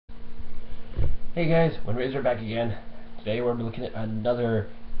Hey guys, Windrazor back again. Today we're looking at another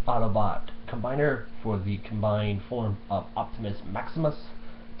Autobot combiner for the combined form of Optimus Maximus.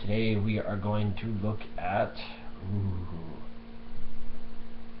 Today we are going to look at...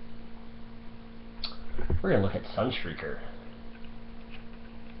 we're going to look at Sunstreaker.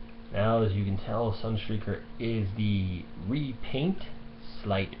 Now, as you can tell, Sunstreaker is the repaint,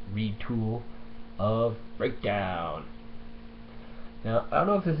 slight retool of Breakdown. Now, I don't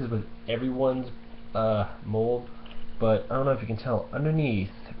know if this is with everyone's mold, but I don't know if you can tell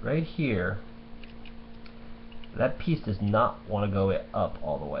underneath, right here, that piece does not want to go up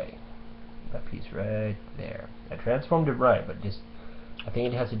all the way. That piece right there. I transformed it right, but just, I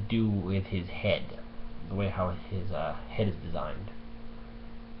think it has to do with his head, the way how his head is designed.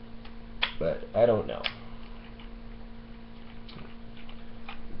 But I don't know.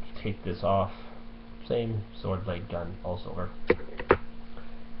 Take this off. Same sword blade gun, all silver.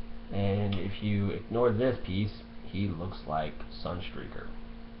 And if you ignore this piece, he looks like Sunstreaker.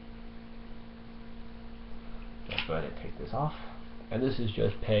 Let's go ahead and take this off. And this is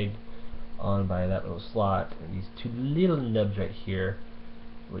just pegged on by that little slot, and these two little nubs right here,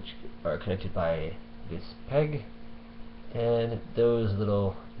 which are connected by this peg, and those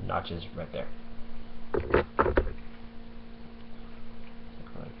little notches right there. So go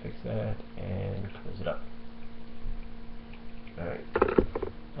ahead and fix that and close it up. Alright.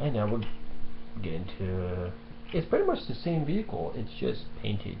 And now we'll get into, it's pretty much the same vehicle, it's just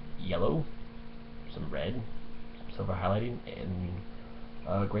painted yellow, some red, some silver highlighting, and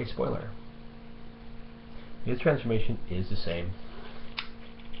a gray spoiler. His transformation is the same.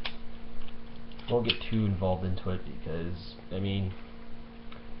 Won't get too involved into it because, I mean,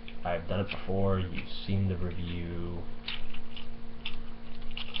 I've done it before, you've seen the review,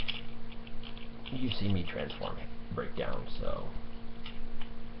 you've seen me transform it, Breakdown, so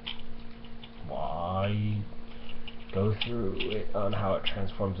why go through it on how it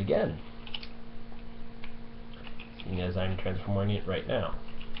transforms again, seeing as I'm transforming it right now.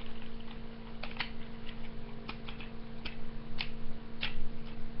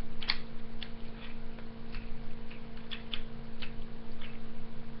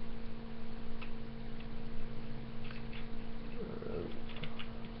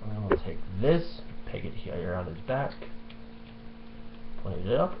 I'm going to take this, peg it here on his back, point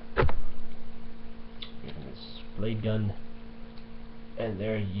it up, using this blade gun, and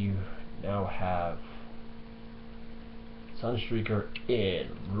there you now have Sunstreaker in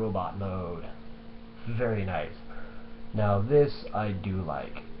robot mode. Very nice. Now this I do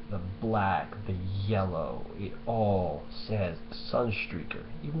like. The black, the yellow, it all says Sunstreaker.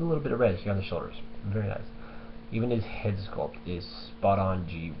 Even a little bit of red here on the shoulders. Very nice. Even his head sculpt is spot on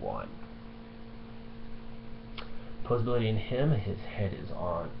G1. Posability in him, his head is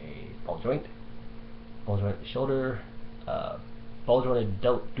on a ball joint shoulder, ball jointed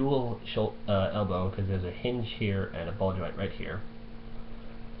dual elbow, because there's a hinge here and a ball joint right here.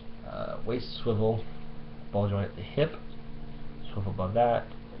 Waist swivel, ball joint at the hip, swivel above that,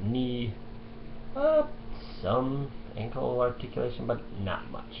 knee, some ankle articulation, but not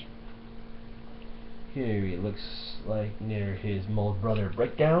much. Here he looks like near his mold brother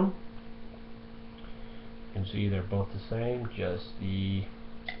Breakdown. You can see they're both the same, just the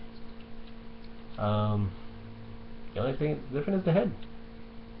only thing that's different is the head.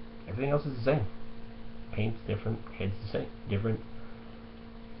 Everything else is the same. Paint's different, head's the same, different,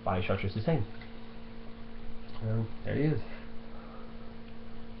 body structure's the same. There he is.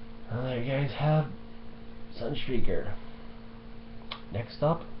 There you guys have Sunstreaker. Next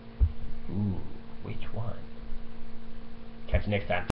up, which one? Catch you next time.